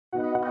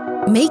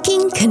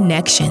Making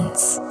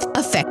connections,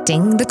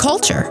 affecting the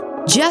culture,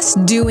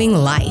 just doing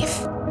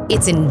life.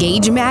 It's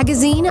Engage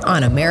Magazine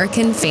on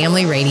American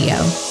Family Radio.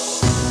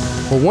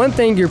 Well, one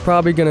thing you're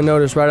probably going to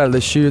notice right out of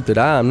the chute that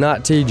I am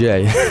not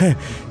TJ.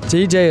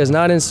 TJ is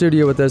not in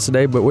studio with us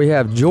today, but we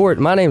have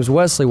Jordan. My name is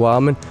Wesley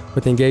Wildman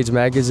with Engage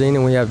Magazine,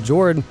 and we have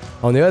Jordan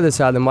on the other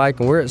side of the mic,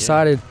 and we're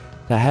excited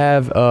to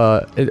have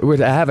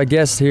a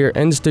guest here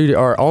in the studio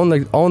or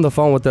on the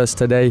phone with us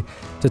today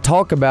to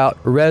talk about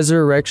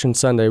Resurrection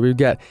Sunday. We've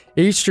got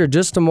Easter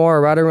just tomorrow,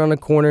 right around the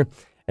corner,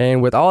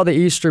 and with all the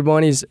Easter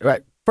bunnies.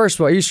 Right, first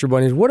of all, Easter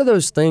bunnies. What are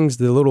those things?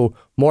 The little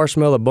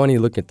marshmallow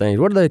bunny-looking things.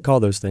 What do they call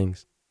those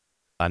things?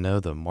 I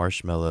know the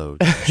marshmallow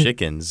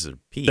chickens are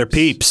peeps. They're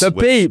peeps. The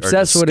peeps,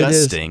 that's what it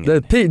is.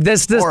 The peeps.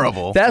 That's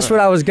horrible. That's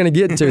what I was going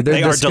to get to.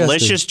 They are disgusting.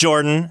 delicious,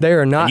 Jordan. They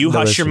are not You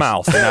delicious. hush your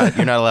mouth.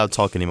 You're not allowed to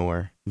talk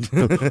anymore.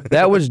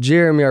 That was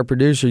Jeremy, our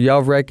producer.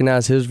 Y'all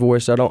recognize his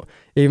voice. I don't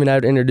even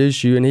have to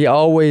introduce you. And he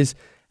always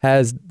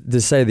has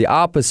to say the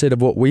opposite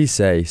of what we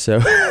say.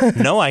 So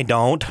No, I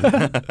don't.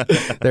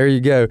 there you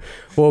go.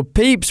 Well,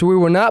 peeps, we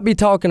will not be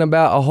talking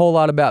about a whole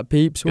lot about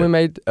peeps. We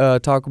may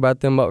talk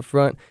about them up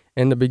front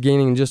in the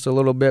beginning just a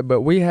little bit,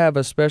 but we have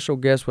a special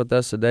guest with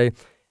us today.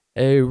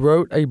 He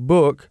wrote a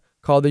book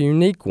called The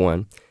Unique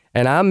One,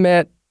 and I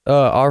met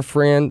our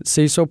friend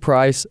Cecil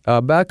Price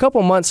about a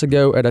couple months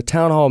ago at a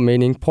town hall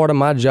meeting. Part of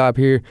my job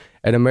here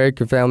at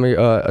American Family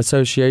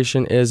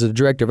Association is a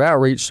director of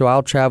outreach, so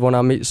I'll travel and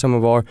I'll meet some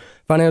of our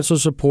financial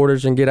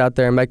supporters and get out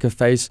there and make a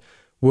face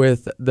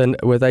with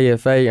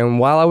AFA. And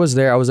while I was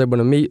there, I was able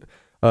to meet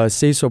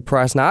Cecil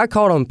Price. Now, I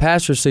called him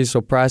Pastor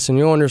Cecil Price, and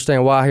you'll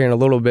understand why here in a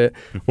little bit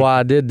why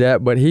I did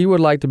that, but he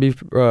would like to be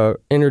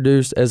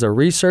introduced as a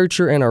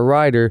researcher and a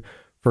writer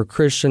for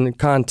Christian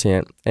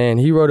content, and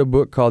he wrote a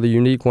book called The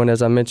Unique One,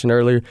 as I mentioned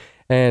earlier,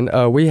 and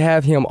we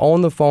have him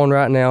on the phone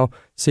right now,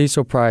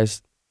 Cecil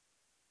Price.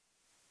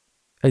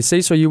 Hey,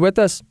 Cecil, you with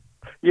us?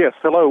 Yes.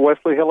 Hello,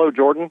 Wesley. Hello,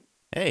 Jordan.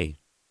 Hey.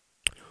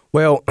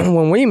 Well,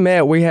 when we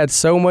met, we had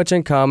so much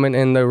in common,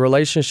 and the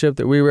relationship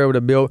that we were able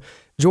to build.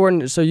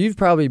 Jordan, so you've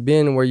probably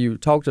been where you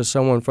talk to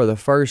someone for the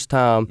first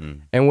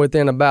time, and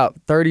within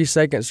about 30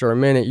 seconds or a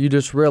minute, you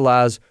just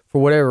realize,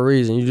 for whatever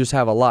reason, you just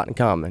have a lot in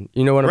common.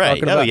 You know what I'm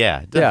talking about? Oh,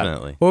 yeah,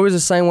 definitely. Yeah. Well, it was the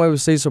same way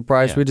with Cecil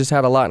Price. Yeah. We just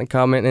had a lot in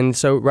common. And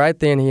so right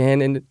then, he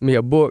handed me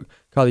a book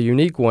called The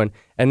Unique One.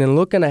 And then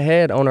looking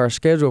ahead on our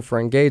schedule for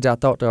Engage, I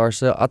thought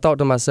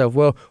to myself,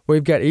 well,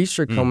 we've got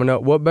Easter coming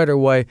up. What better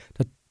way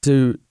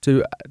to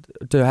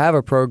have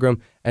a program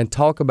and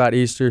talk about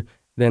Easter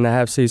than to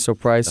have Cecil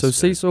Price? That's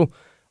so, Cecil,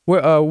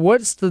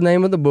 what's the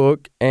name of the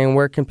book, and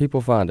where can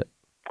people find it?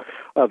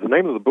 The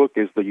name of the book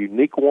is The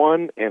Unique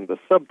One, and the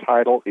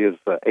subtitle is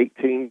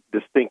 18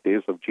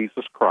 Distinctives of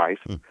Jesus Christ.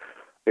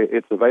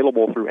 It's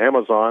available through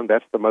Amazon.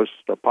 That's the most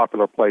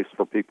popular place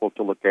for people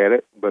to look at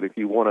it. But if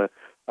you want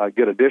to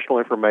get additional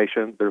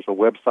information, there's a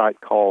website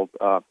called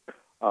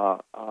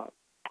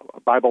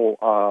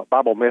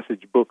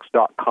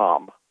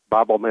BibleMessageBooks.com.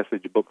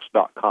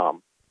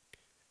 BibleMessageBooks.com.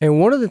 And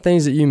one of the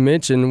things that you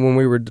mentioned when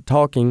we were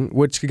talking,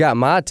 which got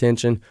my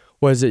attention,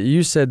 was that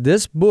you said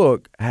this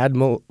book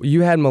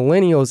you had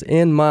millennials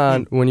in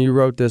mind when you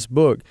wrote this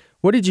book.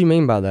 What did you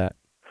mean by that?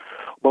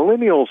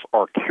 Millennials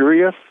are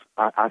curious.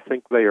 I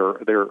think they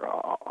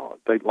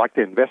like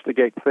to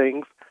investigate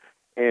things,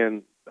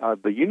 and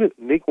the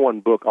Unique One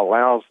book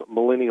allows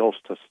millennials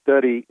to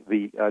study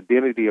the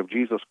identity of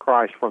Jesus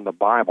Christ from the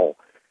Bible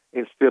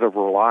instead of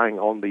relying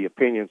on the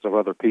opinions of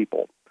other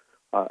people.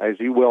 As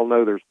you well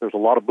know, there's a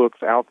lot of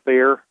books out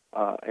there,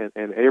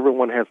 and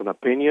everyone has an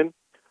opinion.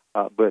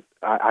 But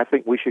I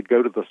think we should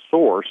go to the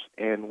source,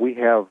 and we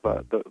have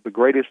the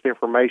greatest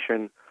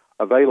information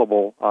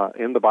available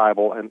in the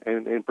Bible, and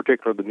in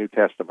particular the New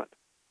Testament.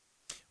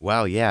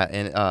 Wow, yeah,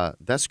 and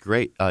that's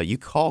great. You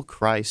call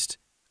Christ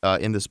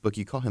in this book,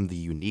 you call him the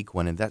unique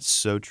one, and that's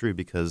so true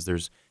because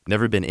there's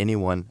never been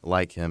anyone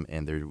like him,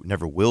 and there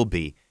never will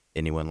be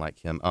anyone like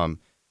him.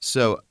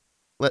 So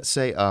let's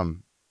say,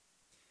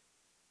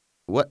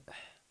 what?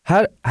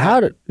 How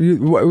did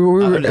you?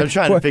 I'm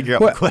trying to figure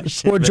out the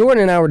question. Well,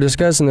 Jordan and I were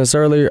discussing this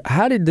earlier.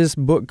 How did this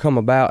book come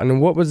about, and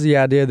what was the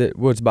idea that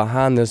was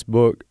behind this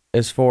book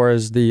as far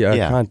as the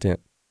content?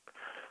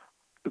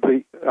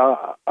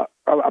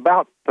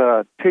 About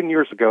 10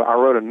 years ago, I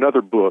wrote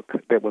another book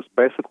that was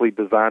basically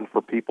designed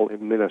for people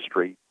in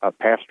ministry,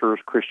 pastors,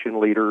 Christian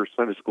leaders,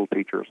 Sunday school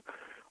teachers.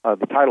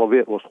 The title of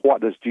it was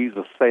 "What Does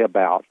Jesus Say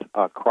About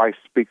Christ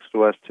Speaks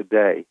to Us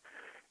Today?"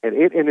 And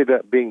it ended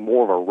up being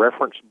more of a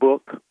reference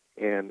book,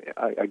 and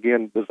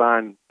again,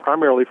 designed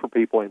primarily for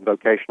people in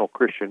vocational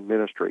Christian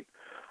ministry.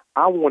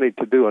 I wanted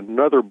to do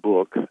another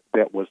book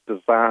that was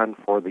designed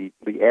for the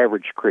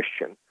average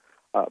Christian,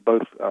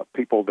 both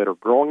people that are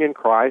growing in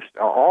Christ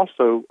are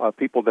also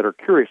people that are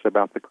curious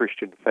about the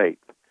Christian faith.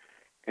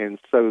 And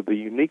so the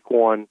Unique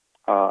One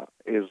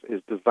is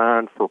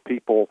designed for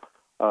people,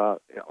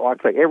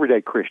 I'd say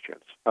everyday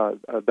Christians,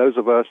 those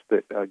of us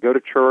that go to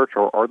church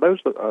or those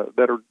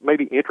that are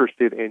maybe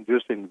interested in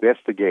just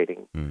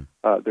investigating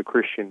the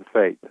Christian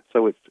faith.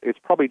 So it's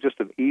probably just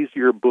an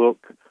easier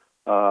book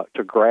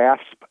to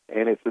grasp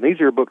and it's an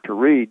easier book to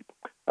read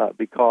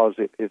because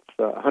it's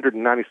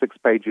 196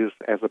 pages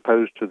as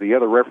opposed to the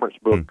other reference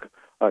book.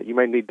 You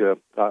may need to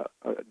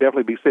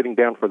definitely be sitting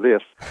down for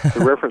this.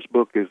 The reference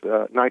book is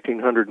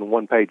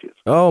 1,901 pages.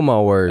 Oh,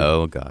 my word.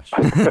 Oh, gosh.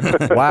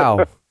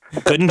 Wow.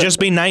 Couldn't just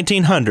be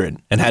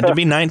 1900. It had to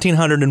be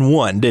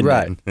 1901, didn't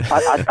Right. it?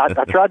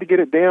 I tried to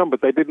get it down,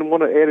 but they didn't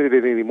want to edit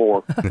it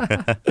anymore.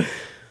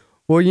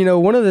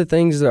 Well, one of the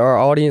things that our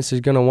audience is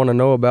going to want to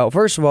know about,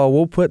 first of all,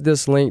 we'll put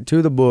this link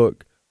to the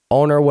book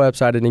on our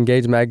website at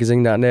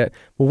engagemagazine.net.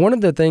 But one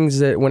of the things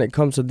that when it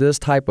comes to this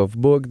type of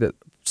book that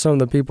some of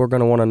the people are going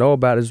to want to know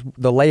about is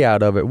the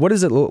layout of it. What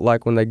does it look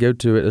like when they go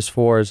to it as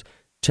far as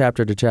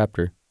chapter to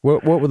chapter?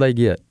 What will they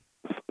get?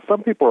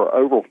 Some people are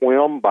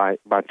overwhelmed by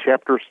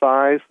chapter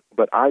size,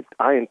 but I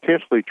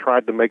intentionally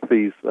tried to make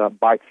these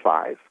bite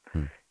size,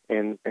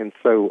 and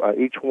so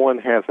each one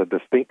has a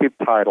distinctive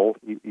title.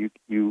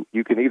 You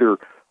can either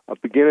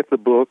begin at the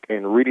book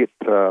and read it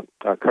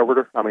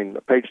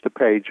page to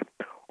page,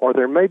 or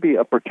there may be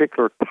a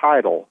particular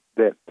title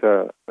that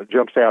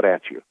jumps out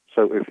at you.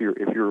 So if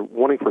you're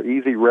wanting for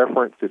easy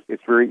reference,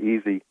 it's very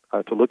easy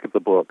to look at the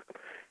book,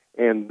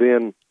 and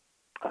then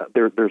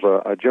there's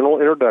a general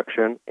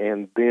introduction,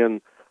 and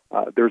then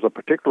there's a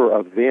particular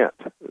event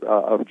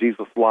of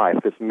Jesus' life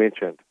that's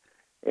mentioned.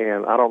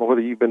 And I don't know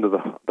whether you've been to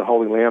the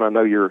Holy Land. I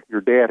know your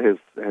dad has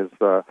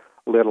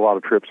led a lot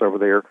of trips over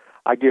there.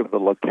 I give the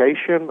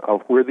location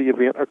of where the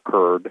event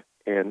occurred,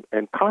 and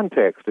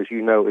context, as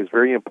you know, is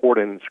very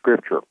important in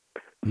Scripture.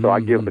 So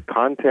I give the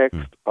context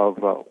of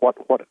what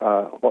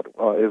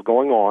is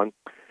going on,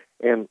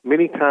 and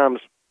many times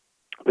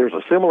there's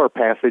a similar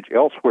passage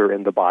elsewhere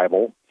in the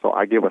Bible. So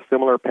I give a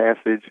similar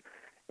passage,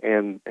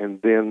 and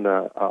then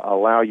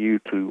allow you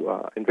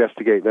to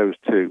investigate those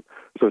too.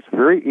 So it's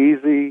very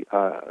easy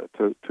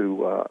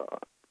to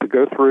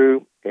go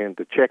through and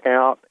to check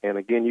out. And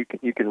again,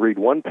 you can read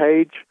one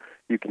page.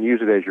 You can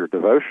use it as your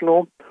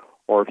devotional,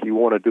 or if you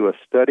want to do a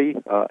study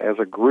as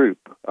a group,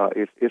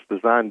 it's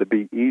designed to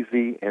be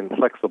easy and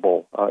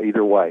flexible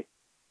either way.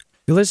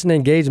 You listen to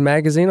Engage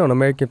Magazine on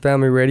American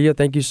Family Radio.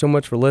 Thank you so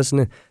much for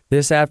listening.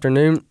 This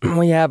afternoon,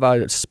 we have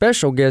a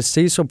special guest,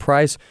 Cecil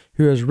Price,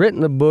 who has written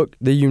the book,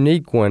 The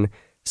Unique One,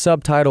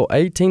 subtitled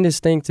 18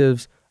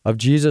 Distinctives of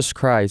Jesus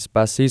Christ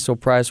by Cecil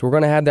Price. We're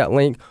going to have that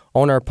link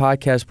on our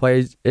podcast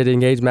page at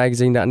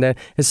engagemagazine.net.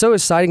 It's so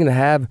exciting to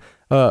have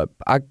a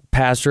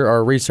pastor or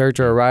a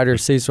researcher or writer,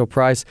 Cecil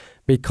Price,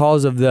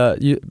 because of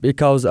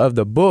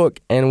the book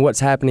and what's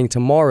happening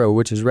tomorrow,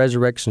 which is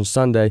Resurrection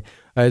Sunday,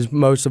 as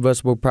most of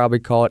us will probably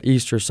call it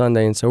Easter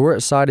Sunday. And so we're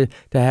excited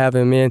to have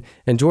him in.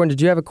 And Jordan,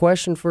 did you have a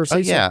question for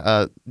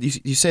Cecil?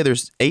 You say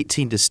there's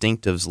 18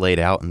 distinctives laid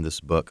out in this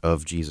book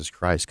of Jesus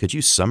Christ. Could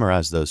you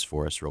summarize those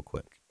for us real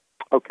quick?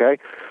 Okay.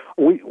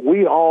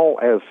 We all,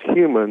 as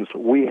humans,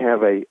 we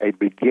have a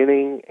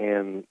beginning,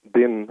 and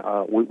then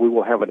we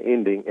will have an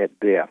ending at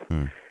death.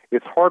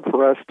 It's hard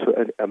for us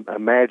to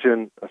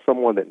imagine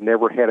someone that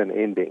never had an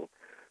ending.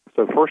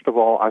 So first of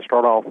all, I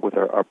start off with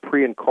a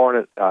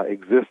pre-incarnate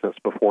existence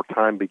before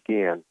time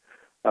began.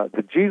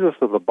 The Jesus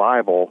of the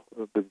Bible,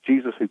 the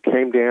Jesus who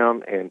came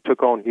down and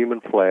took on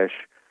human flesh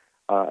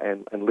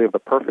and lived a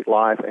perfect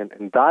life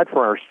and died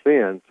for our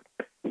sins,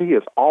 he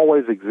has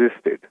always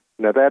existed.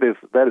 Now, that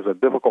is a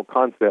difficult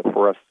concept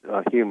for us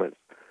humans.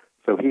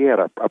 So he had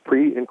a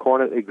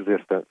pre-incarnate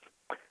existence,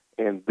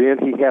 and then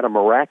he had a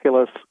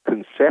miraculous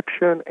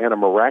conception and a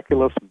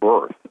miraculous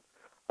birth,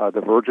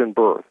 the virgin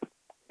birth.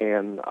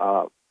 And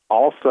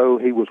also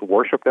he was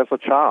worshipped as a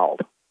child.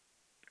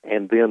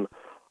 And then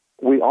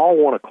we all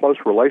want a close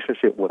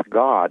relationship with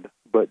God,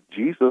 but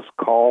Jesus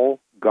called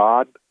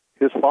God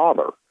his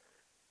Father.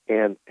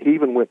 And he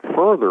even went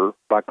further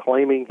by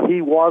claiming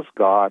he was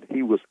God,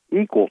 he was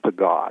equal to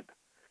God.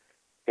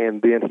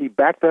 And then he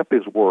backed up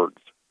his words.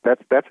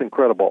 That's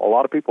incredible. A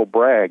lot of people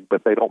brag,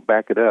 but they don't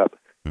back it up.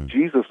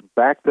 Jesus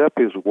backed up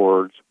his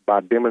words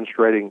by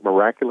demonstrating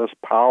miraculous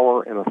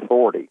power and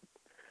authority.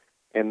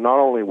 And not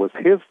only was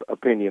his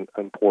opinion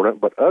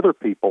important, but other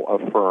people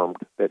affirmed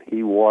that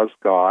he was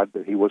God,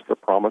 that he was the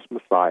promised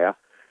Messiah.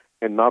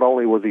 And not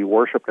only was he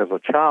worshipped as a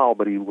child,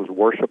 but he was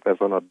worshipped as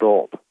an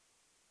adult.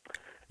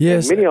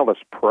 Yes. And many of us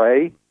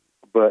pray,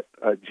 but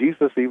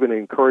Jesus even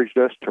encouraged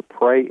us to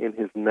pray in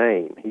his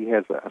name. He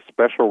has a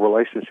special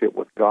relationship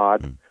with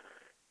God.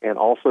 And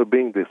also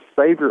being the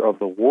Savior of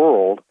the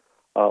world,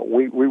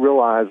 we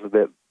realize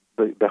that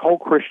the whole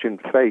Christian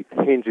faith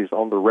hinges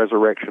on the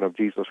resurrection of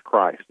Jesus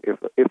Christ.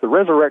 If the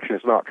resurrection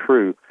is not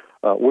true,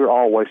 we're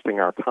all wasting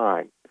our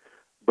time.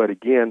 But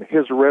again,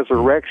 his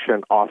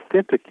resurrection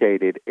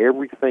authenticated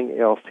everything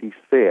else he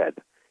said.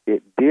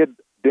 It did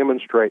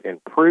demonstrate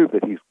and prove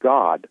that he's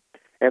God.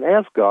 And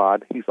as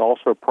God, he's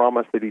also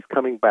promised that he's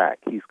coming back.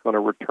 He's going to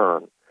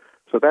return.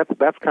 So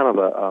that's kind of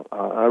an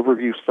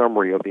overview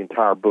summary of the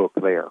entire book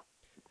there.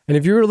 And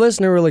if you were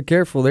listening really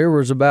careful, there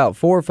was about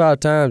 4 or 5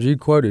 times you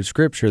quoted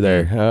Scripture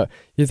there.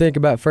 You think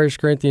about 1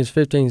 Corinthians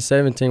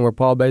 15:17, where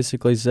Paul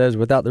basically says,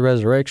 without the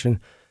resurrection,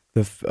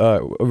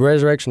 the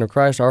resurrection of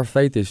Christ, our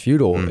faith is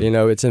futile.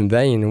 It's in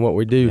vain in what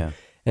we do. Yeah.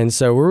 And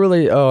so we're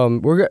really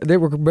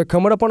we're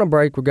coming up on a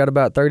break. We've got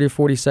about 30 or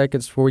 40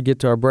 seconds before we get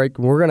to our break.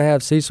 And we're going to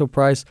have Cecil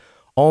Price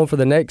on for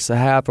the next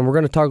half, and we're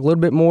going to talk a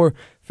little bit more,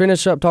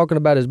 finish up talking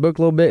about his book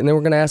a little bit, and then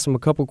we're going to ask him a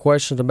couple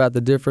questions about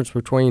the difference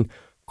between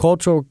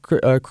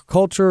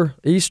culture,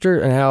 Easter,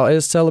 and how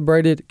it's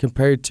celebrated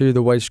compared to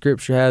the way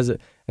Scripture has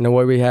it and the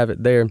way we have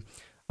it there.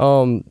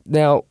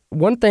 Now,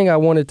 one thing I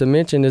wanted to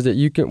mention is that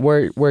you can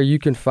where you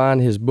can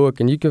find his book,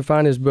 and you can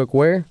find his book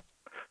where?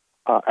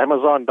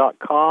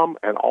 Amazon.com,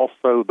 and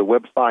also the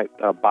website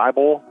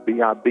Bible,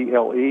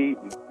 Bible,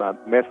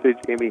 message,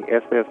 Message,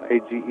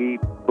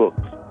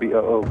 books, Books,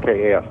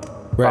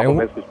 right,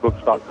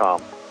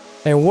 BibleMessageBooks.com.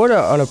 And what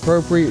an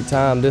appropriate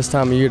time this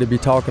time of year to be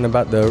talking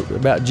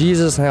about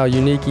Jesus and how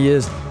unique he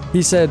is.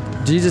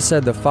 Jesus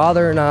said, the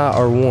Father and I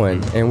are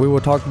one. And we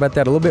will talk about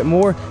that a little bit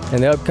more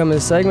in the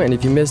upcoming segment. And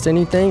if you missed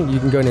anything, you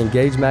can go to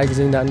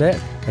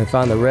EngageMagazine.net and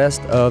find the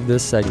rest of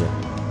this segment.